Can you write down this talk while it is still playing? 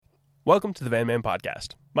Welcome to the Van Man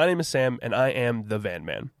Podcast. My name is Sam, and I am the Van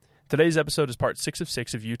Man. Today's episode is part 6 of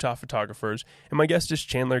 6 of Utah photographers, and my guest is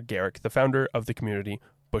Chandler Garrick, the founder of the community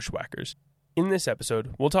Bushwhackers. In this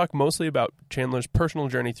episode, we'll talk mostly about Chandler's personal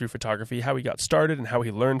journey through photography, how he got started and how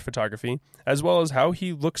he learned photography, as well as how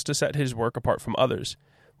he looks to set his work apart from others.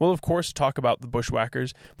 We'll, of course, talk about the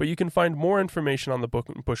Bushwhackers, but you can find more information on the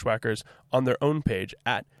Bushwhackers on their own page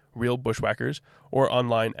at Real Bushwhackers or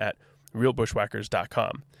online at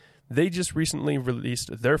realbushwhackers.com. They just recently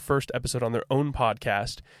released their first episode on their own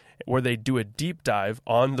podcast where they do a deep dive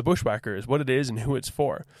on the Bushwhackers, what it is and who it's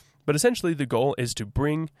for. But essentially the goal is to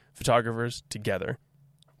bring photographers together.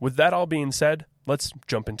 With that all being said, let's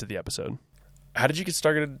jump into the episode. How did you get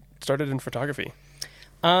started in photography?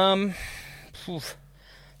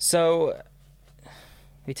 So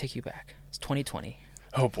let me take you back. It's 2020.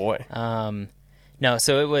 Oh boy. No,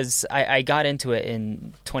 so it was I got into it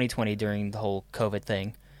in 2020 during the whole COVID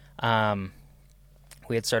thing.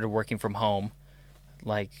 We had started working from home,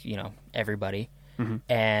 like, everybody. Mm-hmm.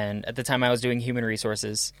 And at the time I was doing human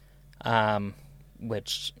resources,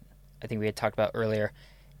 which I think we had talked about earlier,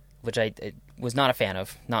 which I was not a fan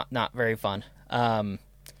of, not very fun.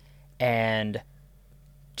 And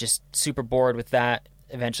just super bored with that.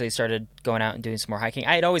 Eventually started going out and doing some more hiking.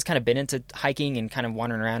 I had always kind of been into hiking and kind of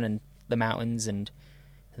wandering around in the mountains and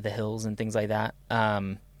the hills and things like that.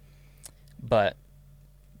 But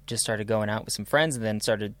just started going out with some friends and then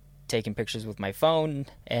started taking pictures with my phone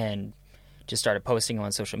and just started posting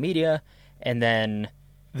on social media. And then...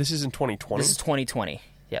 This is in 2020? This is 2020,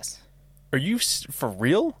 yes. Are you for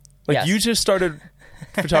real? Like, yes. You just started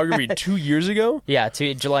photography 2 years ago? Yeah,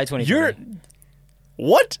 July 2020. You're...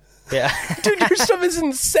 What? Yeah. Dude, your stuff is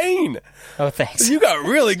insane. Oh, thanks. You got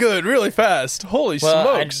really good really fast. Holy smokes.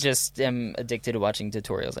 I just am addicted to watching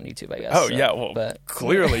tutorials on YouTube, I guess. Oh, so, yeah. Well,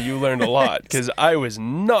 clearly you learned a lot because I was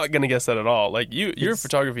not going to guess that at all. Like, your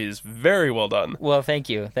photography is very well done. Well, thank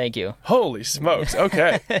you. Thank you. Holy smokes.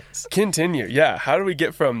 Okay. Continue. Yeah. How do we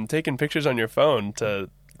get from taking pictures on your phone to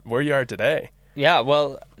where you are today? Yeah,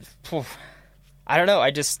 well, I don't know.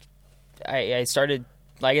 I started...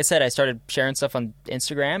 Like I said, I started sharing stuff on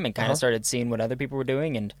Instagram and kind of started seeing what other people were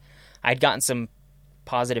doing. And I'd gotten some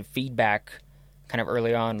positive feedback kind of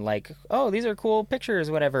early on, like, oh, these are cool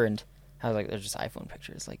pictures, whatever. And I was like, they're just iPhone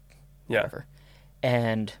pictures, like, whatever.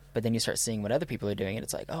 But then you start seeing what other people are doing, and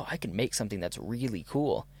it's like, oh, I can make something that's really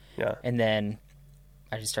cool. Yeah. And then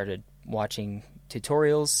I just started watching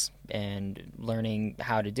tutorials and learning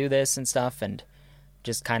how to do this and stuff, and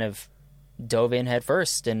just kind of dove in head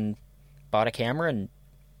first and bought a camera, and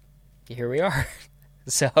here we are.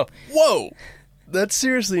 So whoa, that's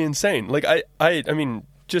seriously insane. Like I mean,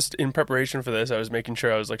 just in preparation for this, I was making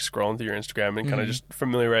sure I was like scrolling through your Instagram and kind of just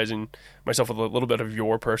familiarizing myself with a little bit of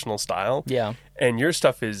your personal style. Yeah. And your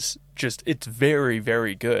stuff is just, it's very,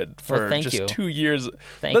 very good for just you. 2 years.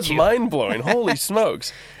 That's mind blowing. Holy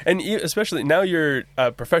smokes. And especially now you're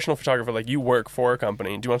a professional photographer, like you work for a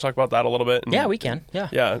company. Do you want to talk about that a little bit? Yeah, we can. Yeah.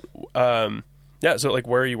 Yeah. Yeah, so like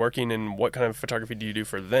where are you working and what kind of photography do you do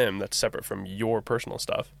for them that's separate from your personal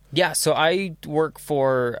stuff? Yeah, so I'm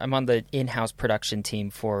on the in-house production team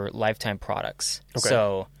for Lifetime Products. Okay.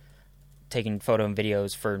 So taking photo and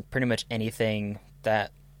videos for pretty much anything that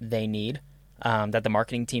they need, that the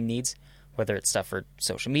marketing team needs, whether it's stuff for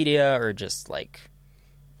social media or just like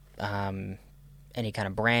any kind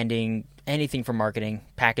of branding, anything for marketing,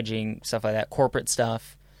 packaging, stuff like that, corporate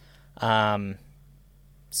stuff.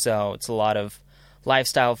 So it's a lot of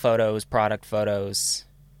lifestyle photos, product photos,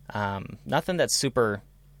 nothing that's super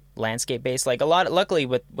landscape based. Like luckily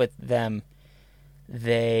with them,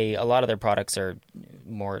 a lot of their products are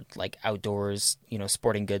more like outdoors,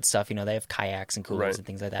 sporting goods stuff. They have kayaks and coolers and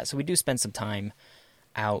things like that. So we do spend some time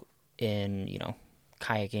out in,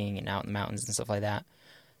 kayaking and out in the mountains and stuff like that.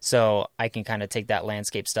 So I can kind of take that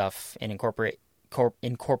landscape stuff and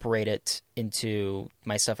incorporate it into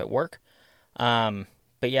my stuff at work. But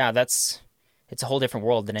yeah, it's a whole different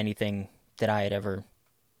world than anything that I had ever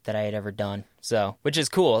done. So, which is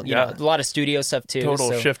cool. You know, a lot of studio stuff too.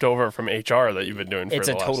 Total shift over from HR that you've been doing for it's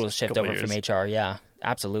the a last total shift over years. from HR. Yeah,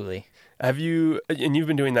 absolutely. And you've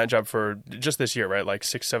been doing that job for just this year, right? Like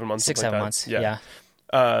 6-7 months. 6-7 months. Yeah.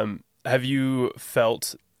 Have you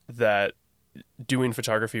felt that doing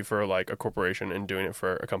photography for like a corporation and doing it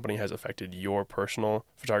for a company has affected your personal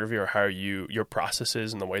photography or how your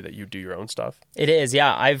processes and the way that you do your own stuff? It is,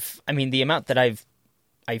 yeah. The amount that I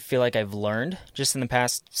feel like I've learned just in the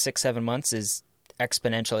past 6-7 months is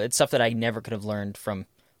exponential. It's stuff that I never could have learned from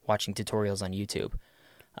watching tutorials on YouTube.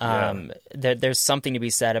 There's something to be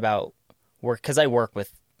said about work, because I work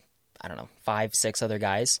with, 5-6 other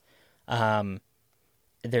guys.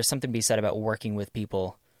 there's something to be said about working with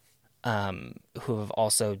people who have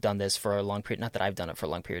also done this for a long period. Not that I've done it for a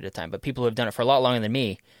long period of time, but people who have done it for a lot longer than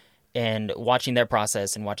me, and watching their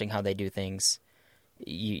process and watching how they do things,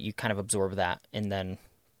 you kind of absorb that and then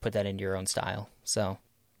put that into your own style. So,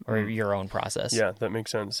 or your own process. Yeah, that makes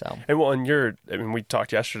sense. So. And we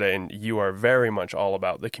talked yesterday, and you are very much all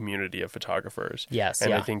about the community of photographers. Yes, and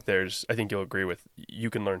yeah. I think you'll agree with, you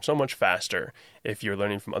can learn so much faster if you're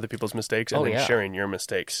learning from other people's mistakes and then sharing your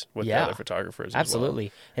mistakes with the other photographers. Absolutely.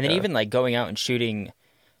 As well. And then even like going out and shooting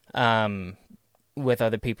with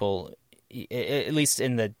other people, at least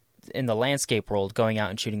in the landscape world, going out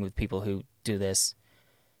and shooting with people who do this,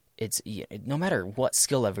 it's no matter what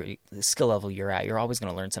skill level you're at, you're always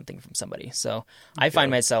going to learn something from somebody. So I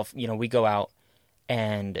find myself, we go out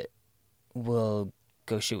and we'll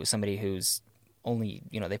go shoot with somebody who's only,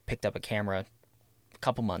 they picked up a camera a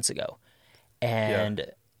couple months ago, and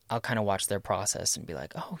I'll kind of watch their process and be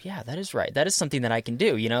like, oh yeah, that is right. That is something that I can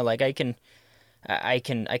do. Like I can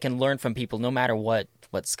learn from people no matter what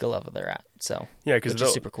skill level they're at. So because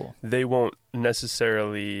it's super cool. They won't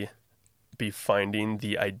necessarily be finding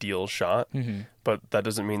the ideal shot, but that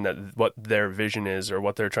doesn't mean that what their vision is or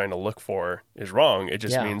what they're trying to look for is wrong. It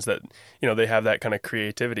just means that they have that kind of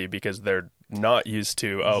creativity because they're not used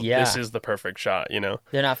to this is the perfect shot.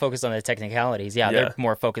 They're not focused on the technicalities. They're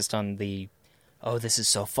more focused on the this is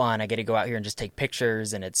so fun, I get to go out here and just take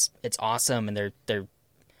pictures, and it's awesome, and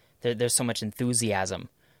there's so much enthusiasm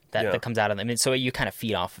that comes out of them, and so you kind of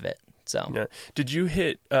feed off of it. So did you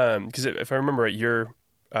hit because if I remember right, your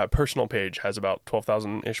personal page has about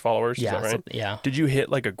 12,000-ish followers. Is that right? Yeah. Did you hit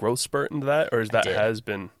like a growth spurt into that, or has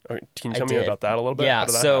been? Can you tell me about that a little bit? Yeah. How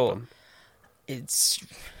did that happen? It's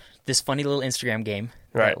this funny little Instagram game,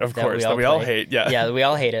 right? Of course, that we all hate. Yeah. Yeah, we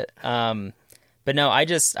all hate it. But no,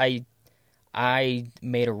 I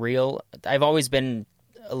made a reel. I've always been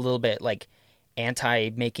a little bit like anti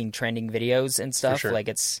making trending videos and stuff. For sure. Like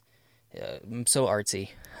I'm so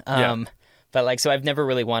artsy. But like, so I've never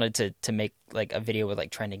really wanted to make like a video with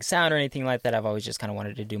like trending sound or anything like that. I've always just kind of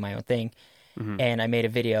wanted to do my own thing. And I made a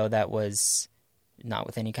video that was not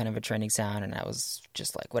with any kind of a trending sound. And I was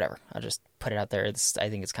just like, whatever, I'll just put it out there. I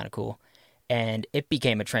think it's kind of cool. And it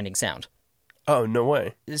became a trending sound. Oh, no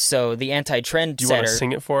way. So the anti-trend Do you setter... want to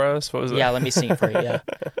sing it for us? What was it? Yeah, let me sing it for you, yeah.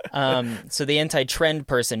 So the anti-trend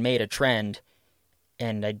person made a trend,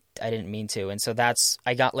 and I didn't mean to. And so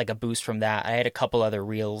I got like a boost from that. I had a couple other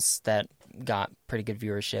reels that got pretty good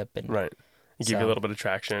viewership. And right. It gave you a little bit of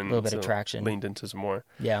traction. Leaned into some more.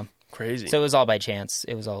 Yeah. Crazy. So it was all by chance.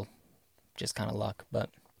 It was all just kind of luck.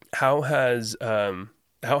 But how has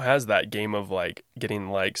that game of like getting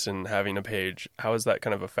likes and having a page, how has that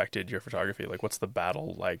kind of affected your photography? Like, what's the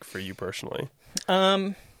battle like for you personally?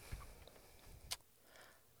 I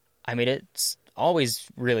mean, it's always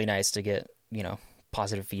really nice to get,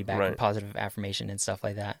 positive feedback and positive affirmation and stuff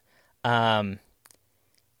like that.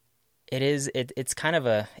 It's kind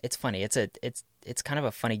of it's funny. It's kind of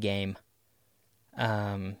a funny game.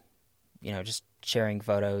 Just sharing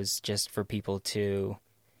photos just for people to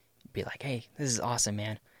be like, hey, this is awesome,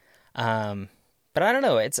 man. But I don't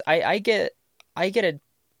know. I get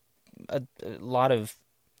a lot of,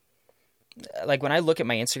 like, when I look at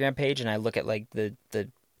my Instagram page and I look at like the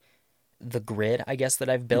grid, I guess, that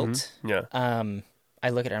I've built. I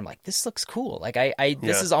look at it and I'm like, this looks cool. Like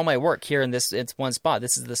this is all my work here in it's one spot.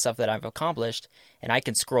 This is the stuff that I've accomplished, and I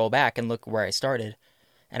can scroll back and look where I started.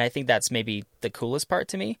 And I think that's maybe the coolest part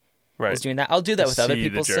to me. Right. Is doing that. I'll do that with other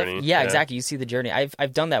people's stuff. Yeah, exactly. You see the journey.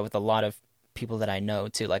 I've done that with a lot of people that I know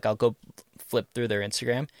too. Like, I'll go flip through their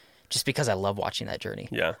Instagram just because I love watching that journey.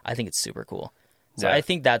 Yeah. I think it's super cool. So I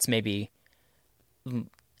think that's maybe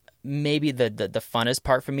the funnest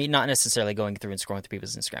part for me, not necessarily going through and scrolling through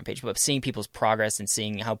people's Instagram page, but seeing people's progress and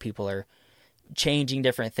seeing how people are changing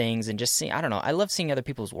different things, and just seeing, I don't know, I love seeing other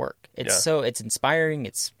people's work. It's it's inspiring.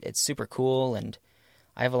 It's super cool. And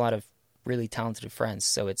I have a lot of really talented friends.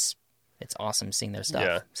 So it's awesome seeing their stuff.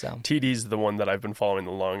 Yeah. So TD's the one that I've been following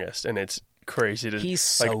the longest, and it's crazy to. He's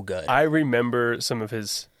so good. I remember some of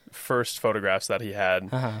his first photographs that he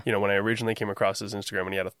had. When I originally came across his Instagram,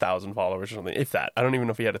 and he had 1,000 followers or something, if that. I don't even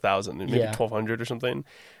know if he had 1,000, maybe 1,200 or something.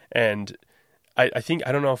 And I think,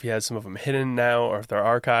 I don't know if he has some of them hidden now or if they're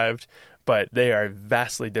archived, but they are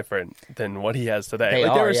vastly different than what he has today. They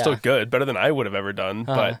were still good, better than I would have ever done.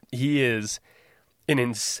 But he is an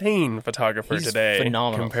insane photographer today,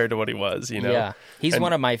 phenomenal compared to what he was. Yeah, he's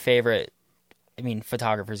one of my favorite.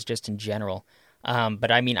 Photographers just in general.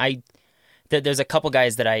 But there's a couple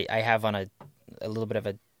guys that I have on a little bit of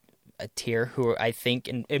a tier who I think,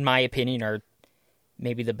 in my opinion, are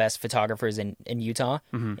maybe the best photographers in Utah.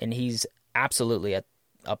 And he's absolutely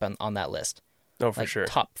up on that list. Oh, for like sure.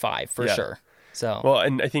 Top 5 for sure. So well,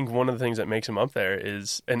 and I think one of the things that makes him up there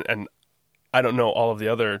is, and I don't know all of the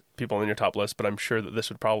other people on your top list, but I'm sure that this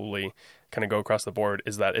would probably kind of go across the board,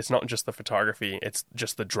 is that it's not just the photography, it's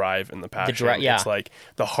just the drive and the passion. It's like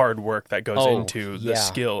the hard work that goes into the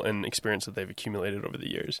skill and experience that they've accumulated over the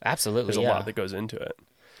years. Absolutely. There's a lot that goes into it.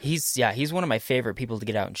 He's one of my favorite people to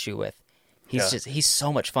get out and shoot with. He's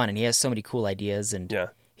so much fun, and he has so many cool ideas, and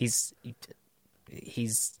he's I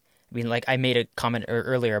mean, like I made a comment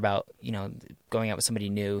earlier about, going out with somebody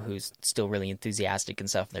new who's still really enthusiastic and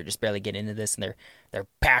stuff. And they're just barely getting into this, and they're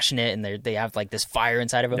passionate, and they have like this fire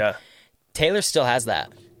inside of them. Yeah. Taylor still has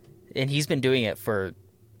that, and he's been doing it for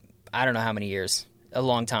I don't know how many years, a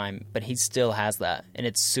long time, but he still has that, and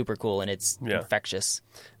it's super cool, and it's infectious.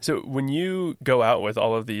 So when you go out with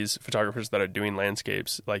all of these photographers that are doing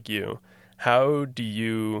landscapes like you, how do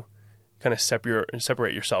you kind of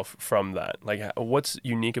separate yourself from that? Like, what's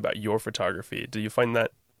unique about your photography? Do you find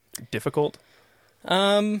that difficult?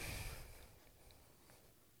 I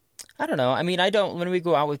don't know. I mean, when we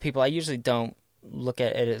go out with people, I usually don't look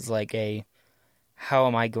at it as like how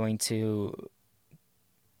am I going to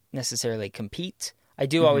necessarily compete? I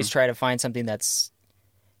do always try to find something that's,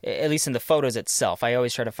 at least in the photos itself, I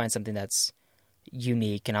always try to find something that's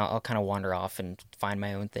unique, and I'll kind of wander off and find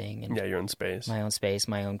my own thing. And your own space. My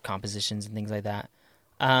own compositions and things like that.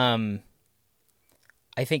 I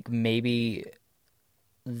think maybe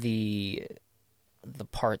the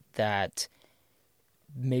part that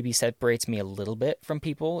maybe separates me a little bit from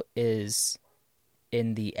people is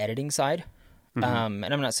in the editing side. And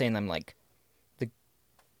I'm not saying I'm like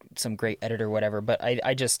some great editor or whatever, but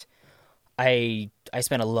I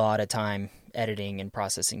spend a lot of time editing and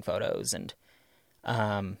processing photos, and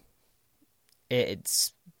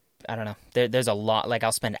it's, I don't know, there's a lot, like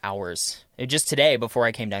I'll spend hours. Just today before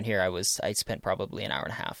I came down here, I spent probably an hour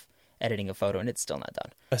and a half editing a photo, and it's still not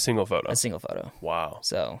done. A single photo. Wow.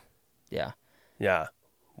 So yeah.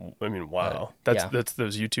 I mean, wow. That's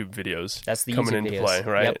those YouTube videos. That's the coming YouTube into videos. play,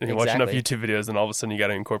 right? Yep, and you watch enough YouTube videos, and all of a sudden you got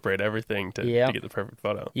to incorporate everything to get the perfect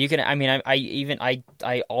photo. You can. I mean, I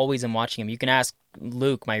always am watching him. You can ask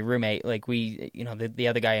Luke, my roommate. Like the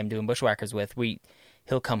other guy I'm doing bushwhackers with.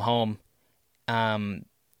 He'll come home, and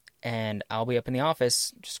I'll be up in the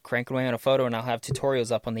office just cranking away on a photo, and I'll have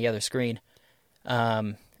tutorials up on the other screen,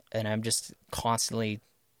 and I'm just constantly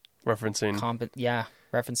referencing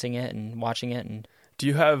it and watching it. And do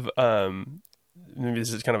you have, maybe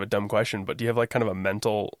this is kind of a dumb question, but do you have like kind of a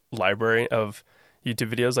mental library of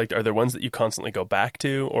YouTube videos? Like, are there ones that you constantly go back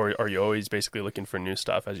to, or are you always basically looking for new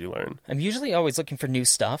stuff as you learn? I'm usually always looking for new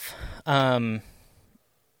stuff.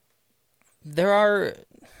 There are,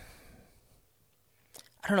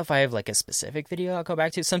 I don't know if I have like a specific video I'll go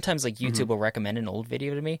back to. Sometimes like YouTube will recommend an old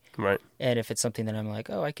video to me. Right. And if it's something that I'm like,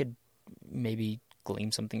 oh, I could maybe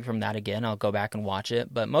glean something from that again, I'll go back and watch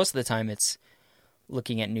it. But most of the time it's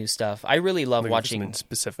looking at new stuff. I really love watching something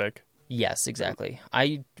specific. Yes, exactly.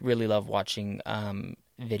 I really love watching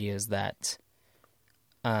videos that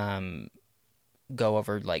go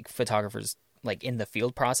over like photographers like in the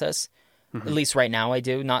field process. At least right now I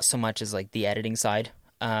do, not so much as like the editing side.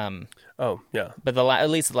 Oh yeah. But at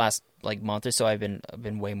least the last like month or so, I've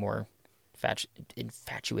been way more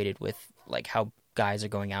infatuated with like how guys are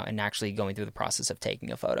going out and actually going through the process of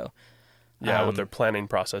taking a photo. Yeah, what their planning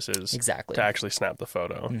process is exactly to actually snap the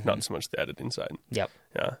photo, not so much the editing side. Yep.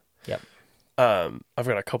 Yeah. Yep. I've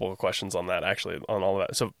got a couple of questions on that, actually, on all of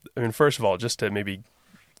that. So, I mean, first of all, just to maybe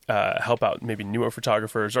help out maybe newer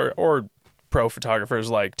photographers or pro photographers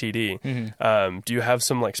like TD, do you have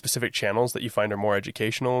some like specific channels that you find are more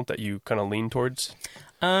educational that you kind of lean towards?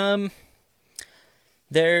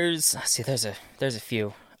 There's a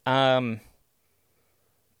few.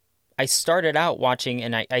 I started out watching,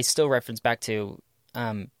 and I still reference back to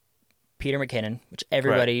Peter McKinnon, which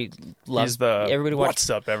everybody loves. Everybody what's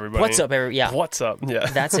up, everybody? What's up, everybody? Yeah. What's up? Yeah.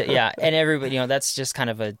 That's it, yeah. And everybody, that's just kind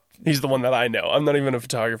of a... He's the one that I know. I'm not even a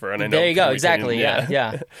photographer, and I know There you go, Peter exactly, McKinnon.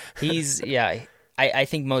 yeah. He's, I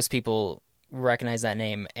think most people recognize that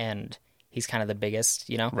name, and he's kind of the biggest,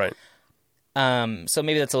 Right. So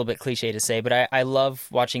maybe that's a little bit cliche to say, but I love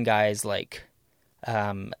watching guys like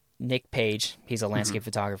Nick Page. He's a landscape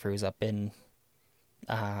photographer who's up in,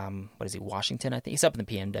 Washington, I think. He's up in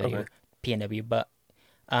the PNW, but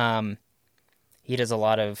he does a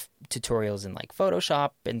lot of tutorials in like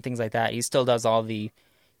Photoshop and things like that. He still does all the,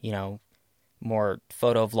 more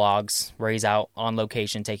photo vlogs where he's out on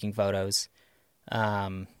location taking photos.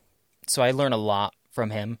 So I learn a lot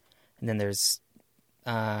from him. And then there's,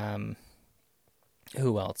 who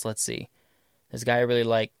else? Let's see. There's a guy I really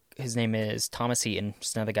like. His name is Thomas Heaton,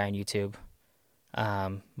 just another guy on YouTube.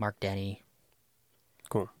 Mark Denny.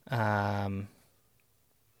 Cool. Why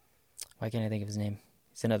can't I think of his name?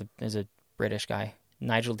 There's a British guy,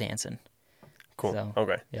 Nigel Danson. Cool. So,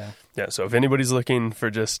 okay. Yeah. Yeah. So if anybody's looking for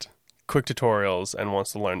just quick tutorials and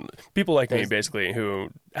wants to learn, people like me basically who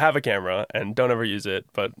have a camera and don't ever use it,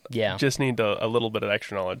 but just need a little bit of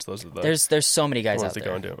extra knowledge. Those are the there's so many guys out there.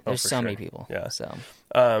 Go and do. There's so many people. Yeah. So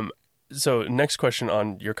so next question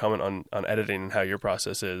on your comment on editing and how your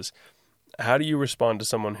process is. How do you respond to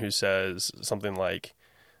someone who says something like,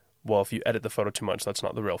 well, if you edit the photo too much, that's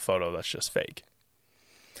not the real photo, that's just fake?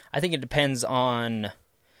 I think it depends on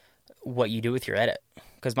what you do with your edit.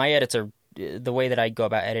 Because my edits are, the way that I go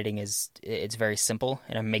about editing is, it's very simple,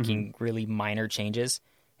 and I'm making really minor changes.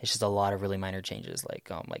 It's just a lot of really minor changes. Like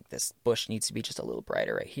this bush needs to be just a little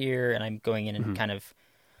brighter right here, and I'm going in and kind of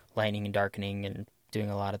lightening and darkening and doing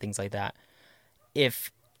a lot of things like that.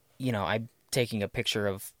 If, I'm taking a picture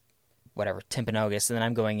of whatever, Timpanogos, and then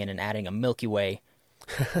I'm going in and adding a Milky Way,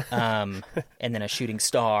 and then a shooting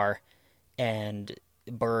star, and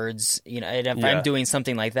birds, and if I'm doing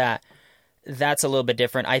something like that, that's a little bit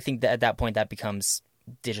different. I think that at that point that becomes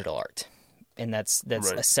digital art, and that's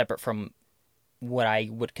right. Separate from what I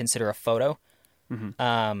would consider a photo,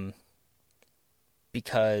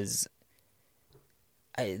 because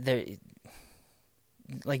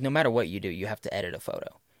no matter what you do, you have to edit a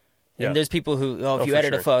photo. And there's people who, if you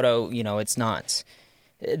edit a photo, it's not.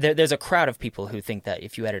 There's a crowd of people who think that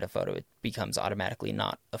if you edit a photo, it becomes automatically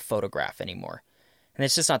not a photograph anymore. And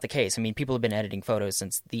it's just not the case. I mean, people have been editing photos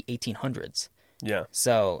since the 1800s. Yeah.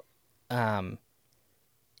 So, there's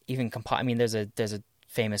a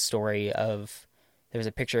famous story of, there was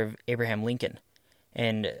a picture of Abraham Lincoln,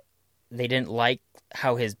 and they didn't like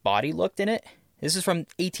how his body looked in it. This is from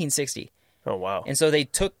 1860. Oh, wow. And so they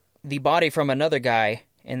took the body from another guy,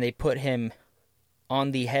 and they put him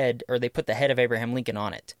on the head, or they put the head of Abraham Lincoln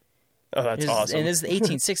on it. Oh, that's awesome. And this is the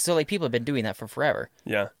 1860s, so people have been doing that for forever.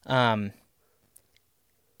 Yeah.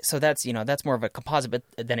 So that's more of a composite, but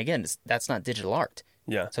then again, that's not digital art.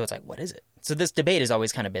 Yeah. So it's like, what is it? So this debate has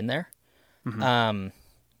always kind of been there.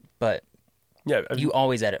 But you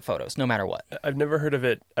always edit photos, no matter what. I've never heard of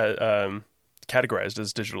it categorized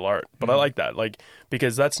as digital art, but I like that,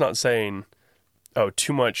 because that's not saying,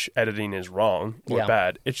 too much editing is wrong or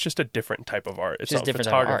bad. It's just a different type of art. It's not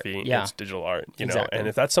photography. It's digital art, exactly. And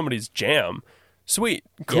if that's somebody's jam, sweet,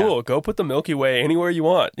 cool. Yeah. Go put the Milky Way anywhere you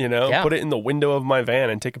want, put it in the window of my van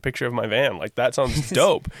and take a picture of my van. Like, that sounds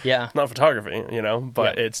dope. Yeah. Not photography,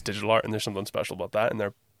 but it's digital art, and there's something special about that. And there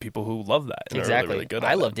are people who love that. And exactly. are really, really good at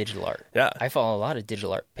I love digital art. Yeah. I follow a lot of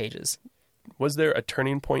digital art pages. Was there a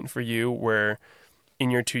turning point for you where, in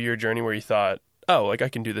your 2-year journey, where you thought, I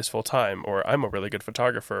can do this full time, or I'm a really good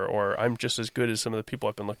photographer, or I'm just as good as some of the people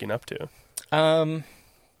I've been looking up to?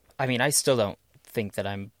 I still don't think that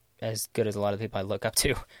I'm as good as a lot of people I look up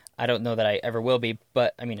to. I don't know that I ever will be,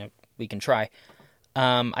 but we can try.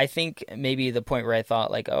 I think maybe the point where I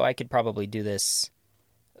thought I could probably do this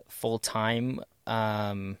full time.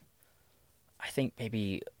 I think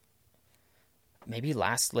maybe late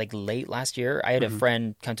last year, I had a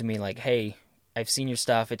friend come to me hey, I've seen your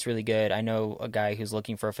stuff. It's really good. I know a guy who's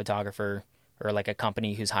looking for a photographer, or a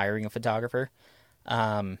company who's hiring a photographer.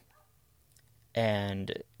 And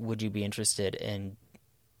would you be interested in,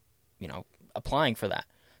 applying for that?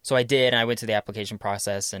 So I did, and I went to the application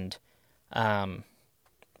process, and I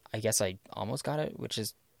guess I almost got it, which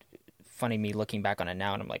is funny, me looking back on it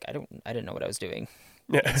now, and I'm like, I didn't know what I was doing.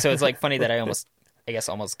 Yeah. So it's funny that I almost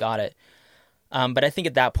got it. But I think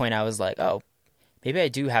at that point I was like, maybe I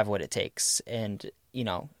do have what it takes, and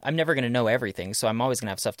I'm never going to know everything, so I'm always going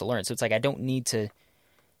to have stuff to learn. So it's I don't need to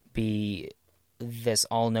be this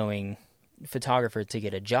all-knowing photographer to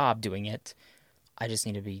get a job doing it. I just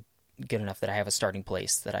need to be good enough that I have a starting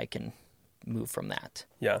place that I can move from that.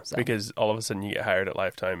 Yeah, because all of a sudden you get hired at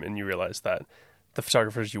Lifetime and you realize that the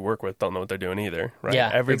photographers you work with don't know what they're doing either, right? Yeah,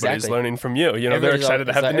 everybody's learning from you. They're excited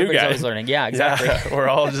to have the new guy. Everybody's always learning. Yeah, exactly. Yeah, we're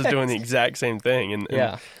all just doing the exact same thing. And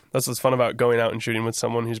that's what's fun about going out and shooting with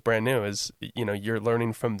someone who's brand new is, you're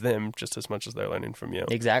learning from them just as much as they're learning from you.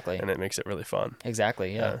 Exactly. And it makes it really fun.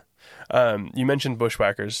 Exactly, yeah. You mentioned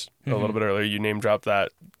Bushwhackers a little bit earlier. You name dropped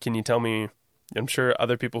that. Can you tell me, I'm sure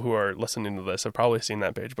other people who are listening to this have probably seen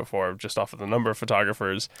that page before, just off of the number of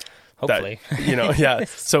photographers. Hopefully. Yeah.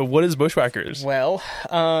 So what is Bushwhackers? Well,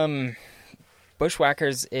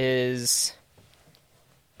 Bushwhackers is...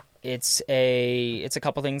 It's a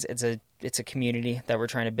couple things. It's a community that we're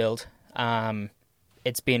trying to build. I'm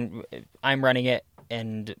running it,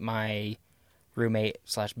 and my roommate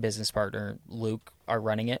 / business partner Luke are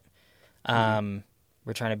running it.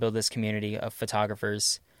 We're trying to build this community of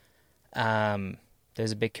photographers.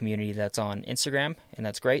 There's a big community that's on Instagram, and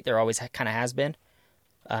that's great. There always kind of has been.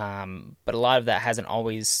 But a lot of that hasn't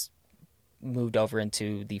always moved over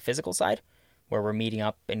into the physical side, where we're meeting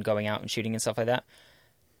up and going out and shooting and stuff like that.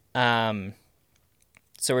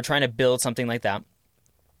 So we're trying to build something like that.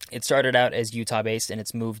 It started out as Utah-based, and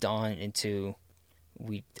it's moved on into,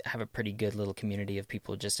 we have a pretty good little community of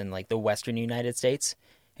people just in like the western United States,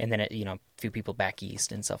 and then a few people back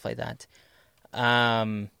east and stuff like that.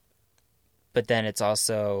 But then it's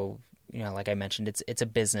also, like I mentioned, it's a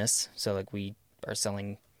business. So like we are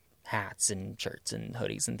selling hats and shirts and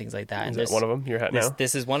hoodies and things like that. Is that one of them? Your hat now?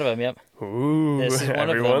 This is one of them. Yep. Ooh, this is one of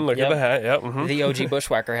them. Everyone, look at the hat. Yep. Mm-hmm. The OG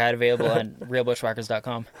Bushwhacker hat available on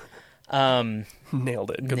realbushwhackers.com.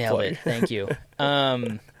 Nailed it. Good Nailed plug. it. Thank you.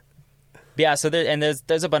 Yeah. So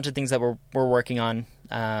there's a bunch of things that we're working on.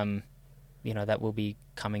 That will be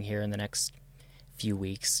coming here in the next few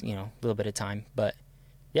weeks. A little bit of time, but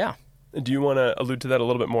yeah. Do you want to allude to that a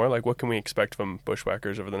little bit more? Like, what can we expect from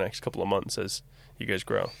Bushwhackers over the next couple of months as you guys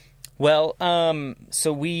grow? Well,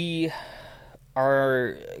 so we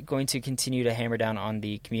are going to continue to hammer down on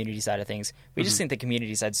the community side of things. We just think the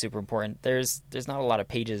community side is super important. There's not a lot of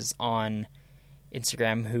pages on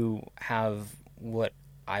Instagram who have what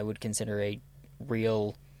I would consider a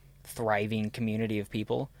real thriving community of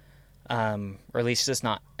people, or at least just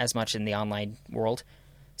not as much in the online world.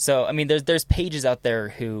 So, I mean, there's pages out there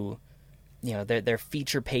who, they're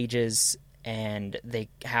feature pages, and they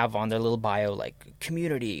have on their little bio like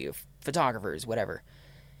community of photographers, whatever.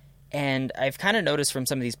 And I've kind of noticed from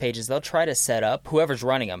some of these pages, they'll try to set up whoever's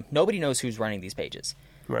running them. Nobody knows who's running these pages,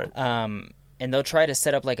 right? And they'll try to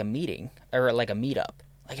set up like a meeting or like a meetup.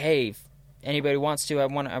 Like, hey, if anybody wants to,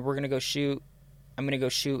 we're gonna go shoot. I'm gonna go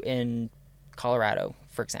shoot in Colorado,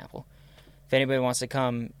 for example. If anybody wants to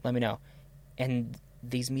come, let me know. And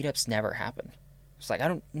these meetups never happen. It's like, I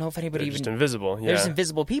don't know if anybody They're just invisible. Yeah. They're just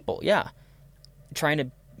invisible people, yeah. Trying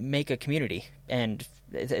to make a community, and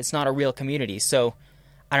it's not a real community. So,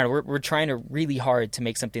 I don't know, we're trying to really hard to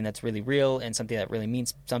make something that's really real and something that really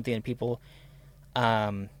means something to people,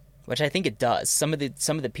 which I think it does. Some of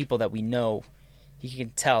the people that we know, you can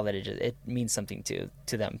tell that it means something to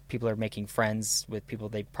them. People are making friends with people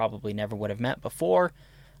they probably never would have met before.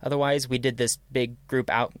 Otherwise, we did this big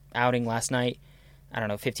group outing last night. I don't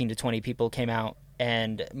know, 15 to 20 people came out,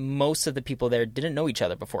 and most of the people there didn't know each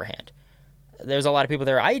other beforehand. There's a lot of people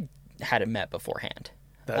there I hadn't met beforehand.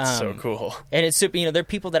 That's so cool. And it's super, they're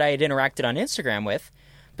people that I had interacted on Instagram with,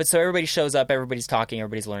 but so everybody shows up, everybody's talking,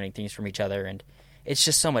 everybody's learning things from each other, and it's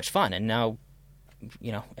just so much fun. And now,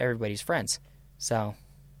 everybody's friends. So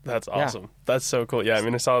that's awesome. Yeah. That's so cool. Yeah, I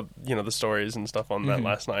mean, I saw the stories and stuff on that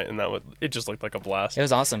last night, and it just looked like a blast. It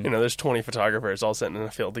was awesome. There's 20 photographers all sitting in a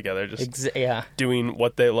field together, just yeah, doing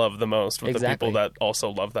what they love the most with the people that also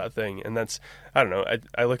love that thing. And that's, I don't know,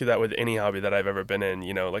 I look at that with any hobby that I've ever been in,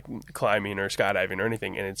 like climbing or skydiving or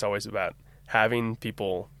anything, and it's always about having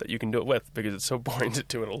people that you can do it with, because it's so boring to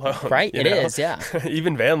do it alone. Right? It is, yeah.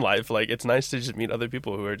 Even van life, like, it's nice to just meet other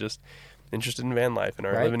people who are just interested in van life and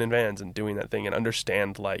are living in vans and doing that thing and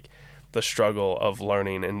understand like the struggle of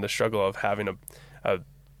learning and the struggle of having a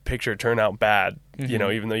picture turn out bad,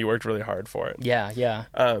 even though you worked really hard for it. Yeah.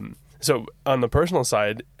 So on the personal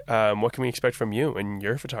side, what can we expect from you and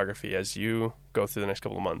your photography as you go through the next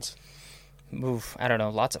couple of months? Oof, I don't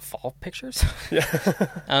know, lots of fall pictures.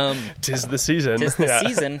 Yeah. Tis the season. Tis the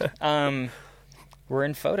season. We're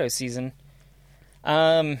in photo season.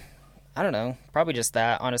 I don't know, probably just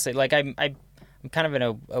that, honestly. Like, I'm kind of in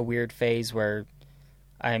a weird phase where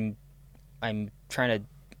I'm trying to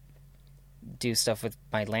do stuff with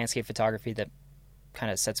my landscape photography that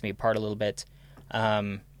kind of sets me apart a little bit.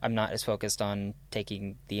 I'm not as focused on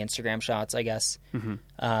taking the Instagram shots, I guess. There's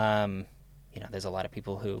a lot of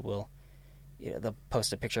people who will, they'll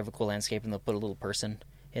post a picture of a cool landscape and they'll put a little person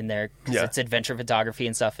in there because it's adventure photography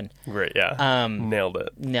and stuff. And great, yeah, nailed it.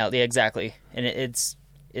 Yeah, exactly. And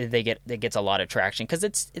it gets a lot of traction because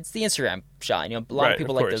it's the Instagram shot. A lot of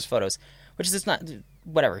people like those photos, which is just not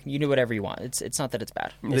whatever. You do whatever you want. It's not that it's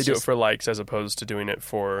bad. They do it for likes as opposed to doing it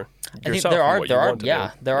for yourself. I think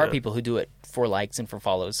there are people who do it for likes and for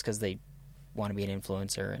follows because they want to be an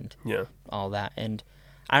influencer and all that. And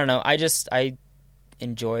I don't know. I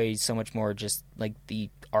enjoy so much more just like the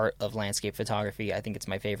art of landscape photography. I think it's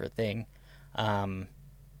my favorite thing.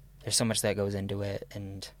 There's so much that goes into it,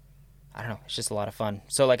 and I don't know, it's just a lot of fun.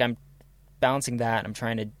 So like I'm balancing that. I'm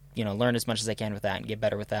trying to, learn as much as I can with that and get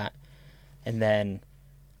better with that. And then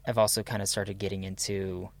I've also kind of started getting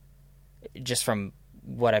into, just from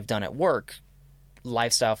what I've done at work,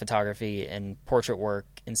 lifestyle photography and portrait work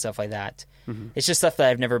and stuff like that. It's just stuff that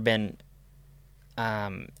I've never been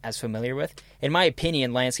as familiar with. In my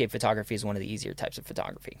opinion, landscape photography is one of the easier types of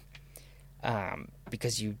photography,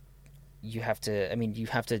 because you have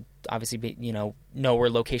to obviously know where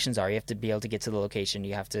locations are. You have to be able to get to the location.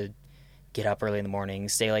 You have to get up early in the morning,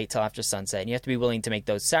 stay late till after sunset, and you have to be willing to make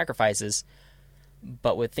those sacrifices.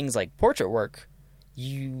 But with things like portrait work,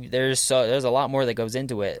 there's a lot more that goes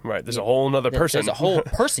into it. Right, there's a whole other person. There's a whole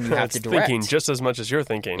person you have to direct. Thinking just as much as you're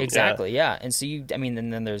thinking. Exactly, yeah. And so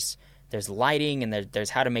and then there's lighting, and there's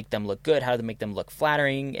how to make them look good, how to make them look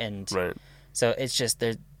flattering, and right. So it's just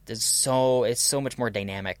it's so much more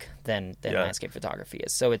dynamic than landscape photography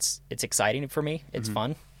is. So it's exciting for me. It's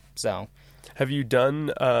fun. So, have you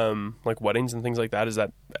done like weddings and things like that? Has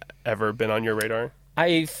that ever been on your radar?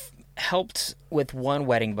 I've helped with one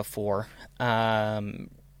wedding before, and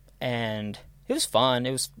it was fun.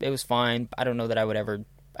 It was fine. I don't know that I would ever.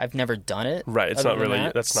 I've never done it. Right. It's not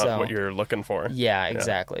really. That's not what you're looking for. Yeah.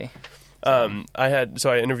 Exactly. I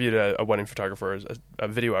interviewed a wedding photographer, a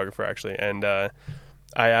videographer actually, and I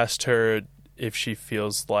asked her if she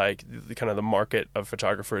feels like the market of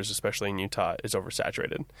photographers, especially in Utah, is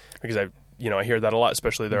oversaturated, because I hear that a lot,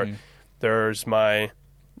 especially there's my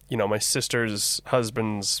sister's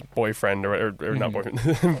husband's boyfriend or not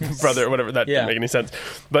boyfriend, brother or whatever. That didn't make any sense.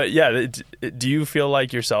 But yeah, do you feel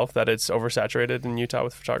like yourself that it's oversaturated in Utah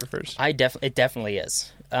with photographers? It definitely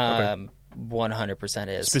is. Okay. 100%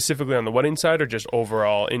 is. Specifically on the wedding side, or just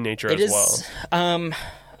overall in nature as well?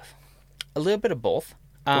 A little bit of both.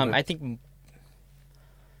 Okay. I think.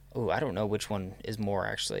 Oh, I don't know which one is more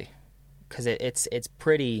actually, because it's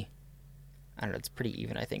pretty. I don't know. It's pretty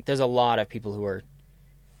even. I think there's a lot of people who are.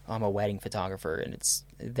 I'm a wedding photographer, and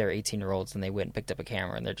they're 18-year-olds, and they went and picked up a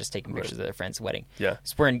camera, and they're just taking pictures of their friend's wedding. Yeah.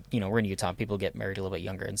 So we're in Utah. People get married a little bit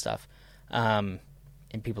younger and stuff, and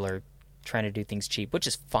people are trying to do things cheap, which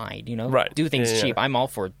is fine. Right. Do things cheap. I'm all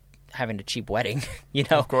for having a cheap wedding.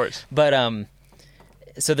 Of course. But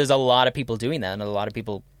so there's a lot of people doing that, and a lot of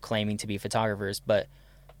people claiming to be photographers. But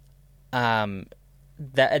then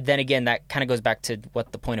again, that kind of goes back to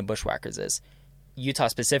what the point of Bushwhackers is. Utah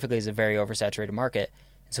specifically is a very oversaturated market.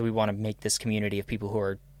 So we want to make this community of people who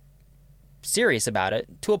are serious about it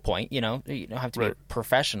to a point. You don't have to be a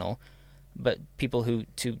professional, but people who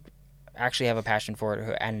to actually have a passion for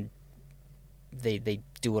it, and they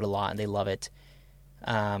do it a lot and they love it.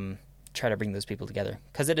 Try to bring those people together,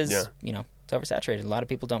 because it is it's oversaturated. A lot of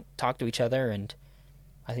people don't talk to each other, and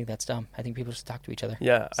I think that's dumb. I think people should talk to each other.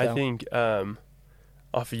 Yeah, so. I think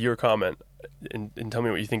off of your comment, and tell me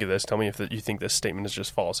what you think of this. Tell me if you think this statement is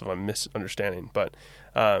just false, if I'm misunderstanding. But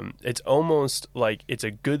it's almost like it's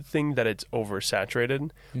a good thing that it's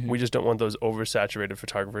oversaturated. Mm-hmm. We just don't want those oversaturated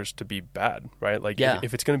photographers to be bad, right? Like,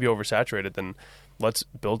 if it's going to be oversaturated, then let's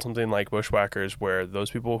build something like Bushwhackers, where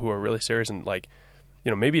those people who are really serious and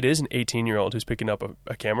maybe it is an 18-year-old who's picking up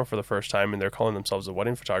a camera for the first time and they're calling themselves a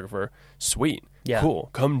wedding photographer. Sweet. Yeah. Cool.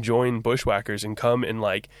 Come join Bushwhackers and come and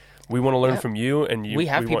we want to learn from you, and we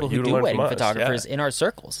have people who do wedding photographers in our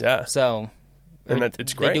circles. Yeah. So, and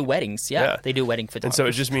it's great. They do weddings. Yeah. They do wedding photography. And so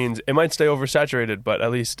it just means it might stay oversaturated, but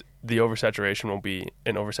at least the oversaturation will be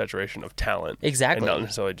an oversaturation of talent. Exactly. And not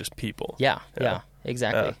necessarily just people. Yeah.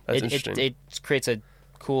 Exactly. That's interesting. It creates a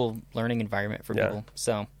cool learning environment for people.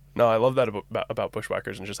 So. No, I love that about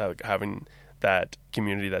Bushwhackers, and just having that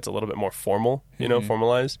community that's a little bit more formal,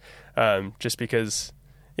 formalized, just because.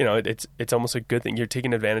 It's almost a good thing. You're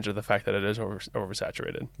taking advantage of the fact that it is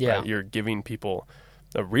oversaturated. Yeah. Right? You're giving people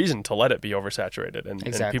a reason to let it be oversaturated. And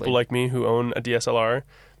exactly. people like me who own a DSLR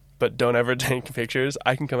but don't ever take pictures,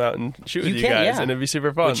 I can come out and shoot with you guys, and it'd be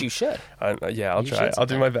super fun. Which you should. I'll try. I'll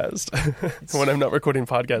do my best when I'm not recording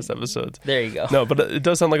podcast episodes. There you go. No, but it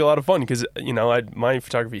does sound like a lot of fun, because, my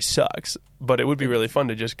photography sucks, but it would be really fun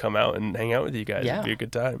to just come out and hang out with you guys. It'd be a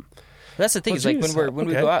good time. That's the thing, is when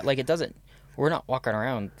we go out, it doesn't... We're not walking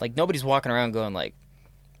around, nobody's walking around going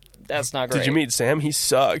that's not great. Did you meet Sam? He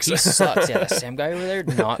sucks. He sucks. Yeah, the Sam guy over there,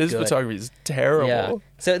 not His good. His photography is terrible. Yeah.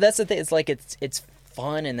 So that's the thing. It's it's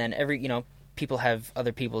fun, and then people have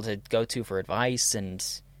other people to go to for advice, and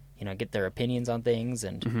get their opinions on things,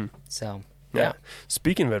 and so yeah.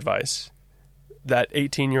 Speaking of advice, that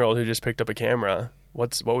 18-year-old who just picked up a camera,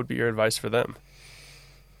 what would be your advice for them?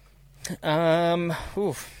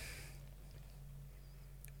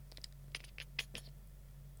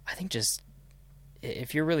 I think just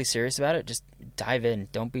if you're really serious about it, just dive in.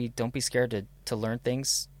 Don't be scared to learn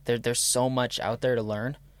things. There's so much out there to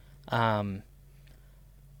learn. Not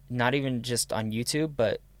even just on YouTube,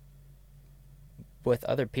 but with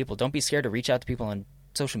other people. Don't be scared to reach out to people on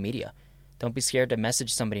social media. Don't be scared to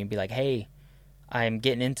message somebody and be like, "Hey, I'm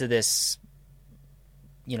getting into this,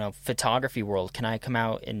 photography world. Can I come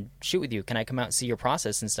out and shoot with you? Can I come out and see your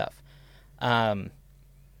process and stuff?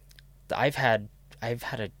 I've had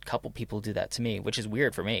a couple people do that to me, which is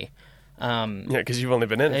weird for me. Yeah, because you've only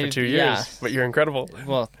been in it for 2 years, but you're incredible.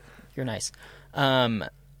 Well, you're nice.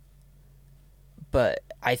 But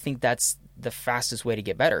I think that's the fastest way to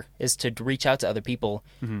get better, is to reach out to other people,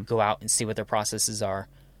 go out and see what their processes are,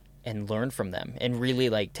 and learn from them, and really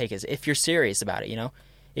like take it. If you're serious about it,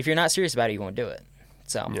 if you're not serious about it, you won't do it.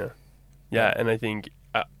 So yeah, and I think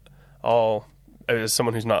I'll, as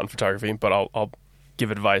someone who's not in photography, but I'll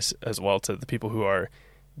give advice as well to the people who are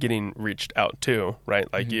getting reached out to, right?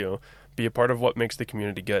 Like you. Be a part of what makes the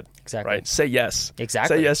community good. Exactly. Right? Say yes.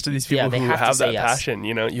 Exactly. Say yes to these people who have that passion.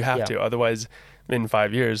 You have to. Otherwise, in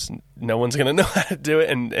 5 years, no one's going to know how to do it,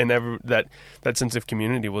 and that sense of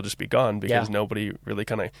community will just be gone because nobody really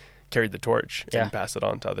kind of carried the torch and passed it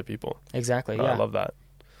on to other people. Exactly. I love that.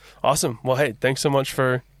 Awesome. Well, hey, thanks so much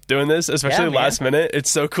for doing this, especially last minute.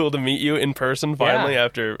 It's so cool to meet you in person finally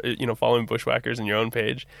after following Bushwhackers in your own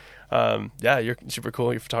page. You're super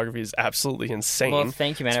cool. Your photography is absolutely insane. Well,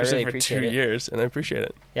 thank you, man. I really appreciate it. For 2 years, and I appreciate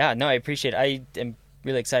it. Yeah, no, I appreciate it. I am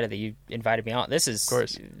really excited that you invited me on. This is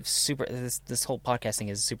super. This whole podcasting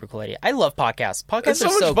is a super cool idea. I love podcasts. Podcasts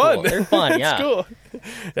are so fun. Cool. They're fun. It's cool.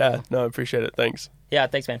 Yeah, no, I appreciate it. Thanks. Yeah,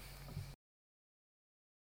 thanks, man.